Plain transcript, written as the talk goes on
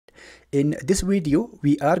In this video,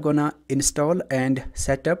 we are gonna install and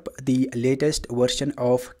set up the latest version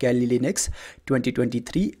of Kali Linux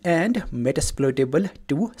 2023 and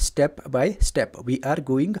Metasploitable2 step by step. We are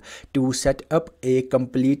going to set up a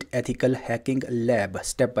complete ethical hacking lab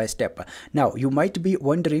step by step. Now, you might be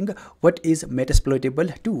wondering what is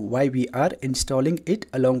Metasploitable2, why we are installing it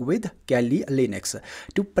along with Kali Linux.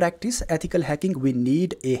 To practice ethical hacking, we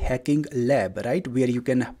need a hacking lab, right, where you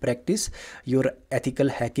can practice your ethical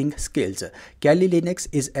hacking skills. Kali Linux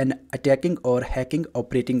is an attacking or hacking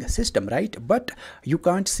operating system, right? But you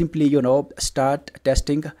can't simply, start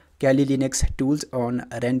testing Kali Linux tools on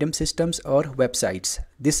random systems or websites.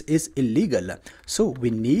 This is illegal. So we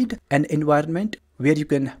need an environment where you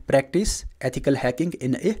can practice ethical hacking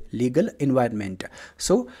in a legal environment.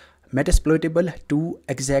 So Metasploitable2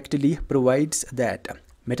 exactly provides that.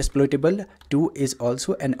 Metasploitable2 is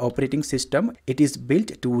also an operating system. It is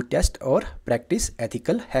built to test or practice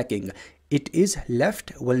ethical hacking. It is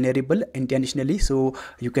left vulnerable intentionally so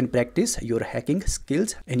you can practice your hacking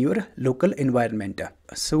skills in your local environment.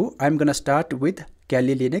 So I'm gonna start with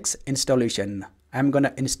Kali Linux installation. I'm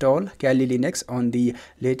gonna install Kali Linux on the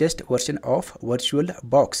latest version of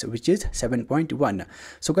VirtualBox, which is 7.1.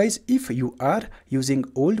 So guys, if you are using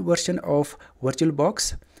old version of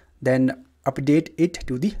VirtualBox, then update it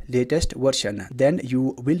to the latest version. Then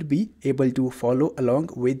you will be able to follow along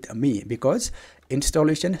with me because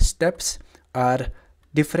installation steps are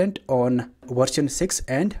different on version 6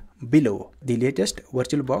 and below. The latest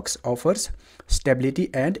VirtualBox offers stability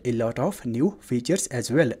and a lot of new features as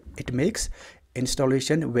well. It makes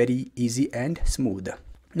installation very easy and smooth.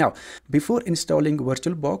 Now, before installing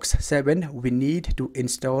VirtualBox 7, we need to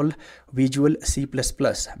install Visual C++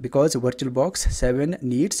 because VirtualBox 7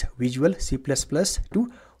 needs Visual C++ to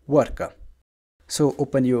work. So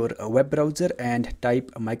open your web browser and type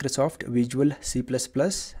Microsoft Visual C++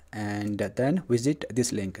 and then visit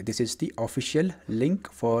this link. This is the official link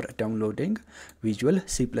for downloading Visual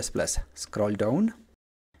C++. Scroll down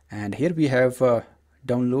and here we have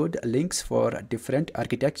download links for different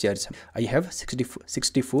architectures. I have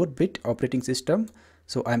 64-bit operating system,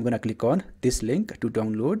 so I'm gonna click on this link to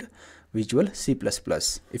download Visual C++.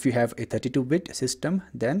 If you have a 32-bit system,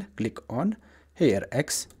 then click on here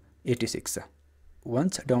x86.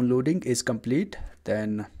 Once downloading is complete,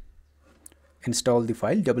 then install the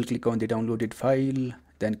file. Double click on the downloaded file,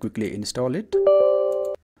 then quickly install it.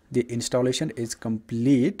 The installation is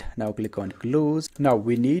complete. Now click on close. Now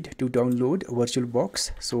we need to download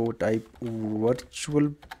VirtualBox. So type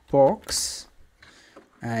VirtualBox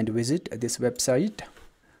and visit this website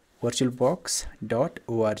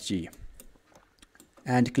virtualbox.org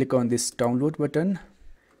and click on this download button.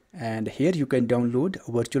 And here you can download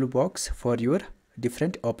VirtualBox for your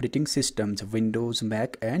different operating systems, Windows,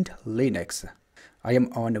 Mac and Linux. I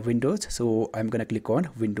am on Windows, so I'm gonna click on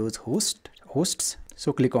Windows hosts.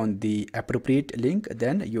 So click on the appropriate link,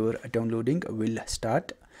 then your downloading will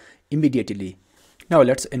start immediately. Now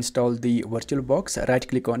let's install the VirtualBox. Right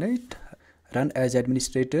click on it, run as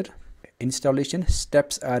administrator. Installation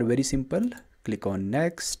steps are very simple. Click on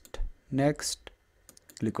next,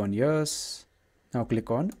 click on yes. Now click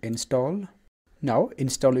on install. Now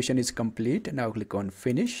installation is complete. Now click on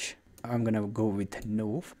finish. I'm gonna go with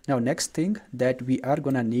no. Now next thing that we are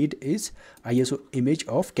gonna need is ISO image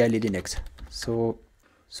of Kali Linux. So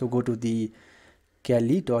go to the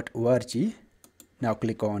kali.org. Now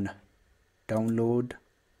click on download.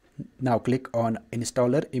 Now click on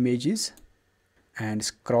installer images and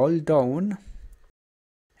scroll down.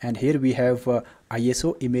 And here we have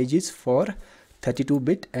ISO images for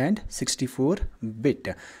 32-bit and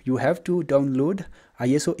 64-bit. You have to download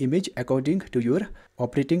ISO image according to your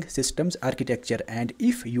operating system's architecture. And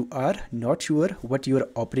if you are not sure what your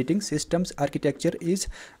operating system's architecture is,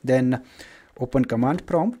 then open command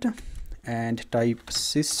prompt and type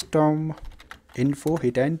system info,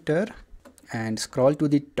 hit enter and scroll to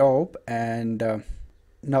the top and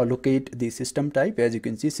now locate the system type. As you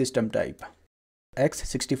can see, system type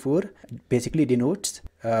x64 basically denotes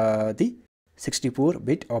the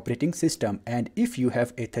 64-bit operating system, and if you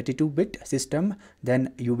have a 32-bit system,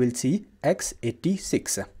 then you will see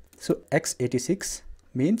x86. So x86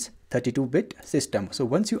 means 32-bit system. So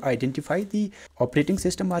once you identify the operating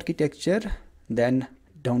system architecture, then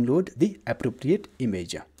download the appropriate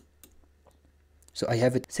image. So I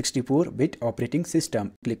have a 64-bit operating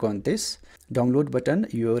system. Click on this download button.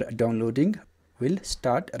 Your downloading will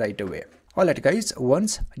start right away. Alright guys,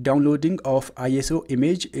 once downloading of ISO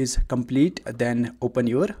image is complete, then open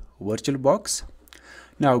your VirtualBox.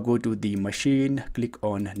 Now go to the machine, click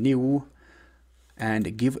on new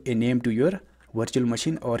and give a name to your virtual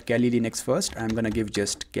machine or Kali Linux first. I'm gonna give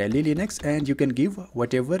just Kali Linux, and you can give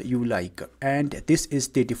whatever you like. And this is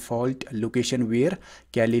the default location where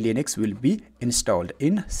Kali Linux will be installed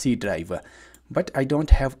in C drive. But I don't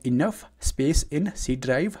have enough space in C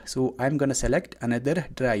drive, so I'm gonna select another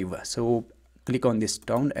drive. So click on this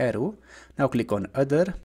down arrow. Now click on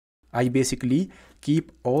other. I basically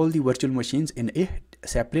keep all the virtual machines in a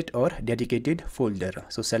separate or dedicated folder.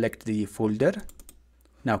 So select the folder.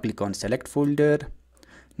 Now click on select folder.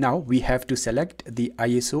 Now we have to select the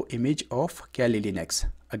ISO image of Kali Linux.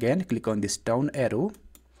 Again, click on this down arrow.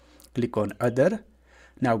 Click on other.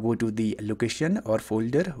 Now go to the location or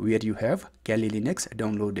folder where you have Kali Linux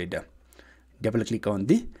downloaded. Double click on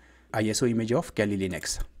the ISO image of Kali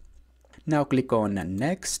Linux. Now click on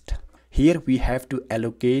next. Here we have to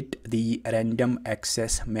allocate the random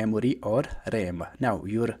access memory or RAM. Now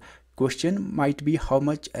your question might be, how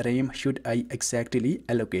much RAM should I exactly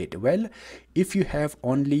allocate? Well, if you have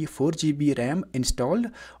only 4 GB RAM installed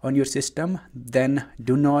on your system, then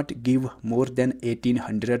do not give more than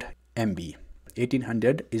 1800 MB.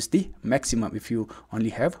 1800 is the maximum if you only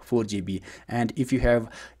have 4 GB, and if you have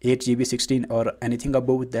 8 GB, 16 or anything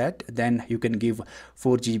above that, then you can give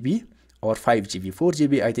 4 GB or 5 GB. 4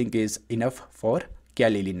 GB I think is enough for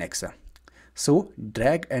Kali Linux. So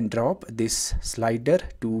drag and drop this slider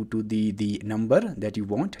to the number that you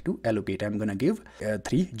want to allocate. I'm gonna give 3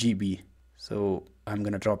 GB, so I'm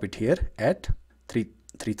gonna drop it here at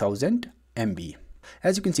 3000 MB.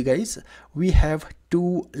 As you can see guys, we have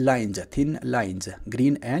two lines, thin lines,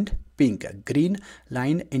 green and pink. Green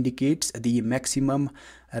line indicates the maximum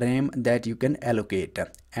RAM that you can allocate,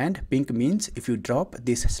 and pink means if you drop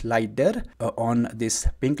this slider on this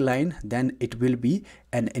pink line, then it will be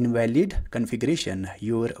an invalid configuration.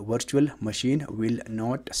 Your virtual machine will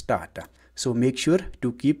not start. So make sure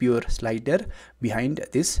to keep your slider behind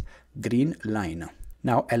this green line.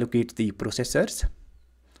 Now allocate the processors.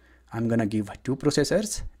 I'm gonna give 2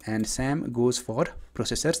 processors, and same goes for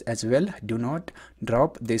processors as well. Do not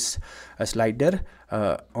drop this slider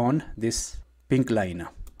on this pink line.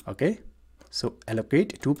 Okay, so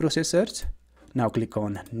allocate 2 processors. Now click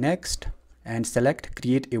on next and select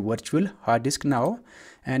create a virtual hard disk now,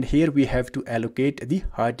 and here we have to allocate the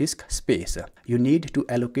hard disk space. You need to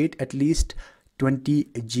allocate at least 20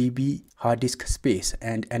 GB hard disk space,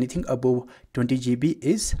 and anything above 20 GB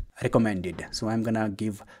is recommended. So I'm gonna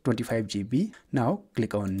give 25 GB. Now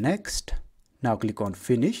click on next. Now click on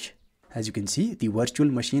finish. As you can see, the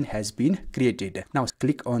virtual machine has been created. Now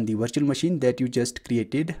click on the virtual machine that you just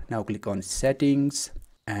created. Now click on settings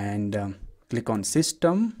and click on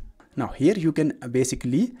system. Now here you can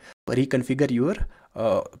basically reconfigure your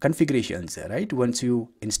configurations, right? Once you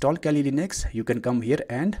install Kali Linux, you can come here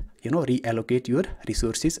and reallocate your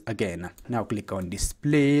resources again. Now click on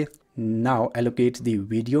display. Now allocate the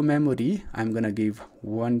video memory. I'm gonna give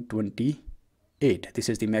 128. This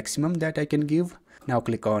is the maximum that I can give. Now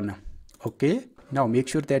click on OK. Now make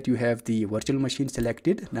sure that you have the virtual machine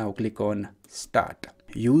selected. Now click on start.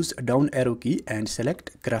 Use down arrow key and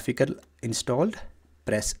select graphical installed.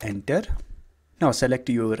 Press enter. Now select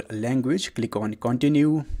your language, click on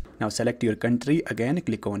continue. Now select your country, again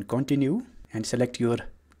click on continue, and select your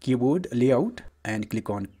keyboard layout and click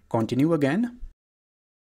on continue again.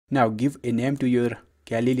 Now give a name to your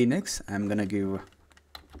Kali Linux. I'm gonna give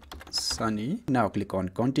Sunny. Now click on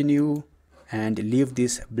continue and leave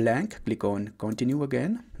this blank. Click on continue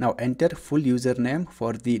again. Now enter full username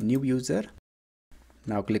for the new user.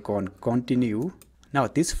 Now click on continue. Now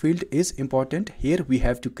this field is important. Here we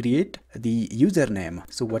have to create the username.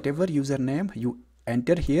 So whatever username you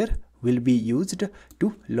enter here will be used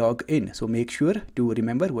to log in. So make sure to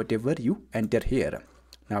remember whatever you enter here.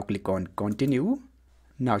 Now click on continue.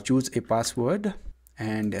 Now choose a password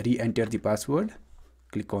and re-enter the password.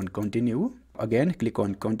 Click on continue. Again click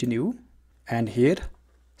on continue, and here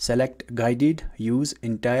select guided use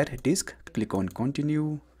entire disk. Click on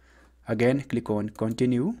continue. Again click on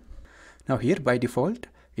continue. Now here by default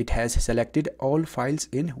it has selected all files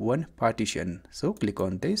in one partition. So click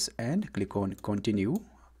on this and click on continue,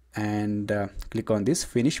 and click on this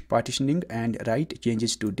finish partitioning and write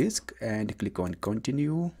changes to disk, and click on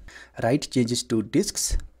continue. Write changes to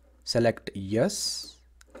disks, select yes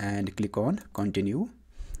and click on continue.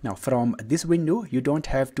 Now from this window you don't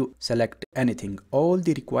have to select anything. All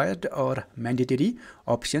the required or mandatory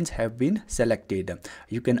options have been selected.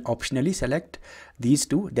 You can optionally select these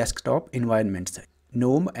two desktop environments,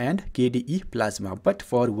 GNOME and KDE Plasma, but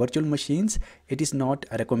for virtual machines it is not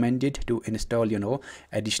recommended to install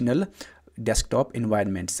additional desktop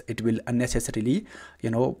environments. It will unnecessarily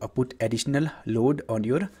put additional load on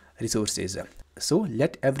your resources. So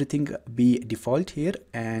let everything be default here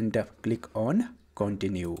and click on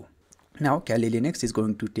continue. Now Kali Linux is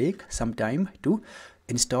going to take some time to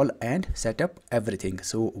install and set up everything,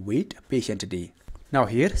 so wait patiently. Now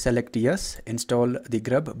here select yes, install the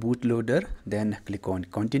grub bootloader, then click on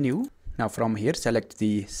continue. Now from here select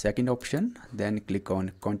the second option, then click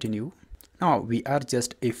on continue. Now we are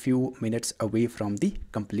just a few minutes away from the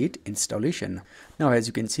complete installation. Now as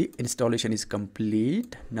you can see, installation is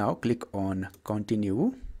complete. Now click on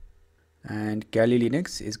continue and Kali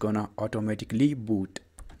Linux is gonna automatically boot.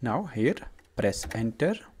 Now here press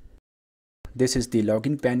enter. This is the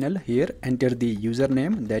login panel. Here enter the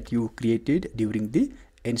username that you created during the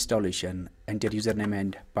installation. Enter username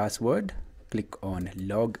and password. Click on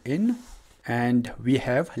login and we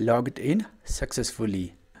have logged in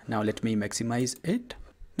successfully. Now let me maximize it.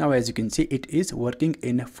 Now as you can see, it is working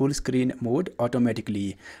in full screen mode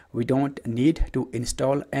automatically. We don't need to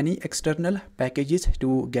install any external packages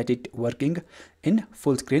to get it working in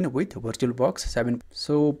full screen with VirtualBox 7.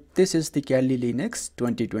 So this is the Kali Linux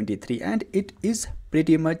 2023 and it is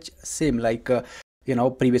pretty much same like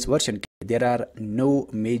previous version. There are no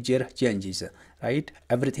major changes, right?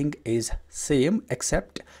 Everything is same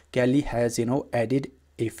except Kali has added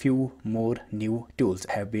a few more new tools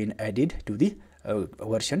have been added to the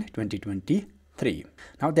version 2023.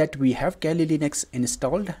 Now that we have Kali Linux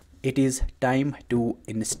installed, it is time to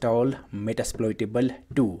install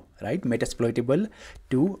Metasploitable2, right?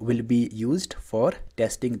 Metasploitable2 will be used for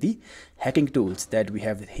testing the hacking tools that we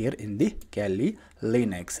have here in the Kali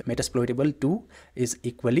Linux. Metasploitable2 is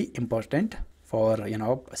equally important for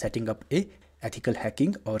setting up a ethical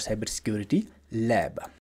hacking or cybersecurity lab.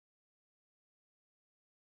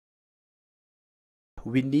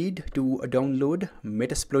 We need to download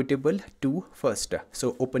Metasploitable2 first.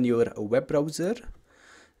 So open your web browser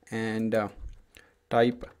and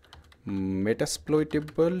type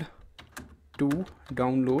Metasploitable2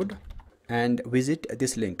 download and visit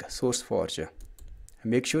this link, SourceForge.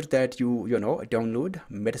 Make sure that you download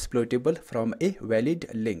Metasploitable from a valid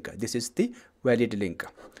link. This is the valid link.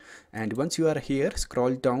 And once you are here,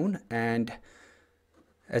 scroll down and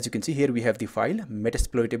as you can see here, we have the file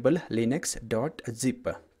metasploitable.linux.zip.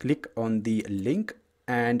 Click on the link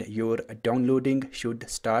and your downloading should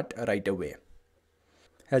start right away.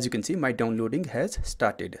 As you can see, my downloading has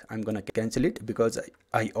started. I'm gonna cancel it because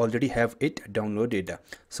I already have it downloaded.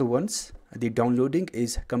 So once the downloading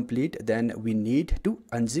is complete, then we need to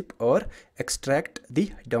unzip or extract the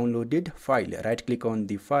downloaded file. Right click on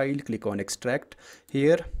the file, click on extract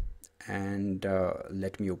here, and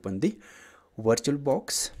let me open the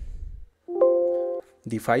VirtualBox.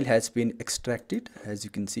 The file has been extracted as you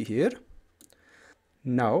can see here.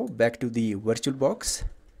 Now back to the VirtualBox,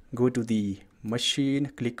 go to the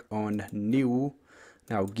machine, click on new.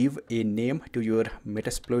 Now give a name to your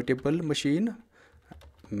Metasploitable machine,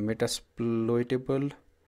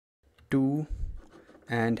 Metasploitable2,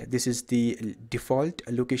 and this is the default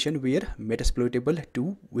location where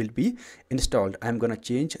Metasploitable2 will be installed. I'm gonna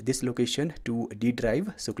change this location to D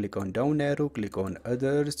drive, so click on down arrow, click on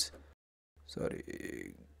others,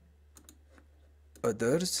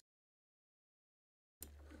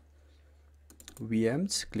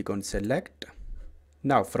 VMs, click on select.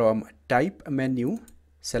 Now from type menu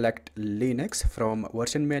select Linux, from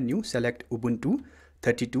version menu select Ubuntu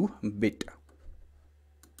 32-bit.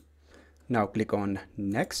 Now click on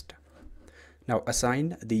next. Now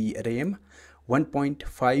assign the RAM.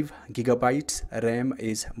 1.5 gigabytes RAM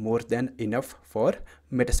is more than enough for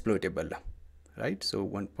Metasploitable, right? So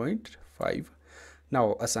 1.5.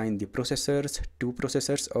 Now assign the processors, 2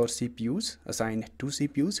 processors or CPUs. Assign 2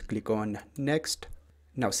 CPUs, click on next.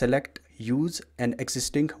 Now select use an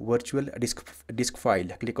existing virtual disk file.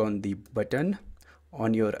 Click on the button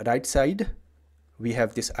on your right side. We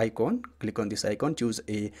have this icon. Click on this icon, choose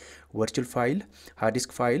a virtual file, hard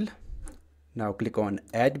disk file. Now click on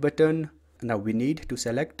add button. Now we need to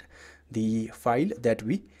select the file that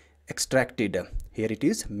we extracted. Here it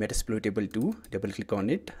is, Metasploitable2. Double click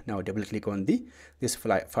on it. Now double click on this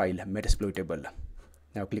file, Metasploitable.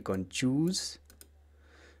 Now click on choose.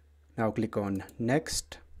 Now click on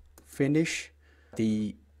next, finish.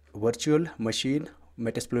 The virtual machine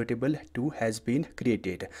Metasploitable2 has been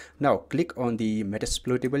created. Now click on the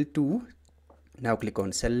Metasploitable2. Now click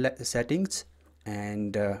on settings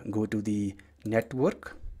and go to the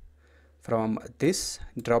network. From this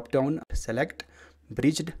drop down select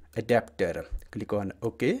bridged adapter. Click on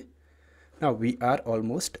OK. Now we are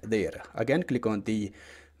almost there. Again click on the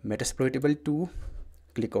Metasploitable2.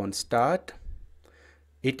 Click on start.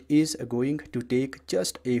 It is going to take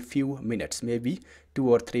just a few minutes, maybe 2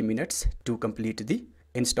 or 3 minutes to complete the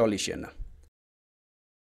installation.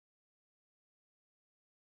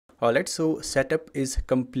 Alright, so setup is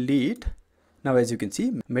complete. Now as you can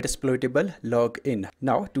see, Metasploitable login.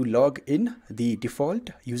 Now to log in, the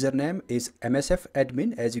default username is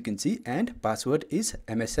msfadmin as you can see, and password is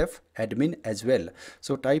msfadmin as well.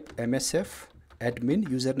 So type msfadmin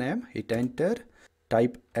username, hit enter,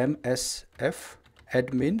 type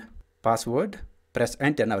msfadmin password, press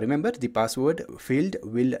enter. Now remember, the password field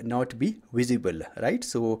will not be visible, right?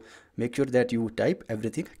 So make sure that you type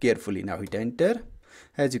everything carefully. Now hit enter.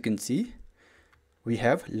 As you can see, we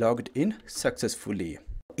have logged in successfully.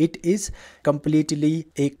 It is completely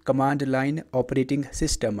a command line operating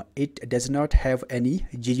system. It does not have any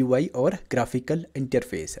GUI or graphical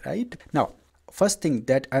interface, right? Now, first thing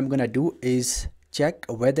that I'm gonna do is check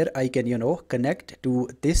whether I can, connect to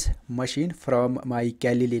this machine from my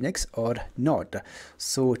Kali Linux or not.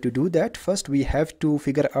 So to do that, first we have to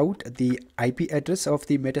figure out the IP address of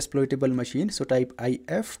the Metasploitable machine. So type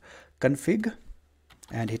ifconfig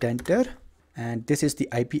and hit enter. And this is the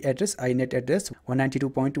IP address, inet address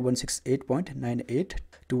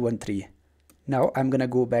 192.168.98.213. Now I'm gonna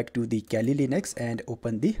go back to the Kali Linux and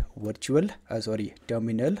open the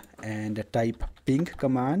terminal, and type ping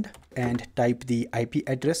command and type the IP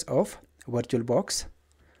address of VirtualBox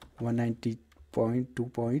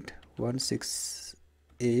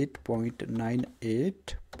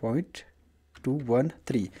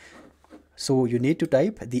 192.168.98.213. So you need to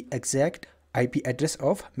type the exact IP address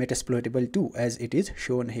of Metasploitable2 as it is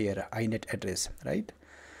shown here, inet address, right?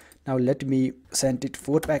 Now let me send it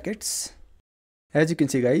 4 packets. As you can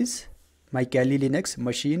see guys, my Kali Linux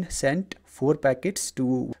machine sent 4 packets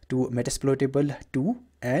to Metasploitable2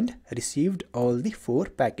 and received all the 4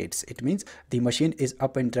 packets. It means the machine is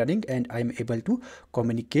up and running and I'm able to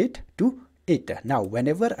communicate to it. Now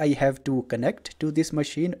whenever I have to connect to this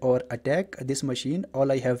machine or attack this machine,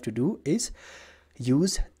 all I have to do is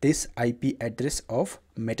use this IP address of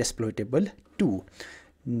Metasploitable2.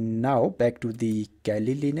 Now back to the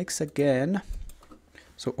Kali Linux again.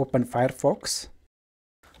 So open Firefox.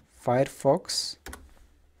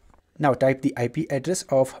 Now type the IP address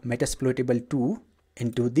of Metasploitable2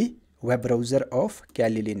 into the web browser of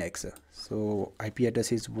Kali Linux. So IP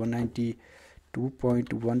address is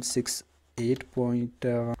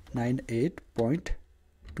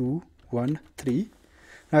 192.168.98.213.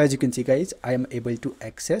 Now as you can see guys, I am able to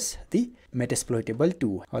access the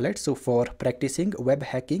Metasploitable2. Alright, so for practicing web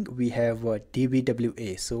hacking, we have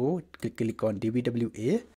DBWA. So click on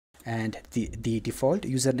DBWA, and the default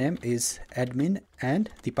username is admin and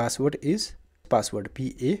the password is password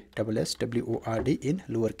PASSWORD in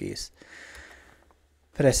lowercase.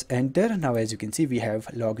 Press enter. Now as you can see, we have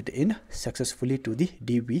logged in successfully to the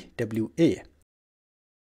DBWA.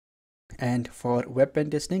 And for web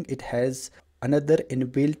pen testing, it has another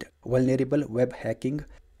inbuilt vulnerable web hacking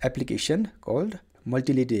application called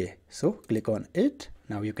Multilide. So click on it.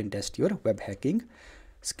 Now you can test your web hacking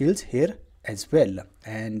skills here as well.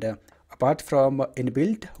 And apart from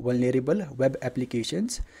inbuilt vulnerable web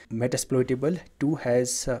applications, Metasploitable2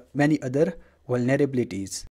 has many other vulnerabilities.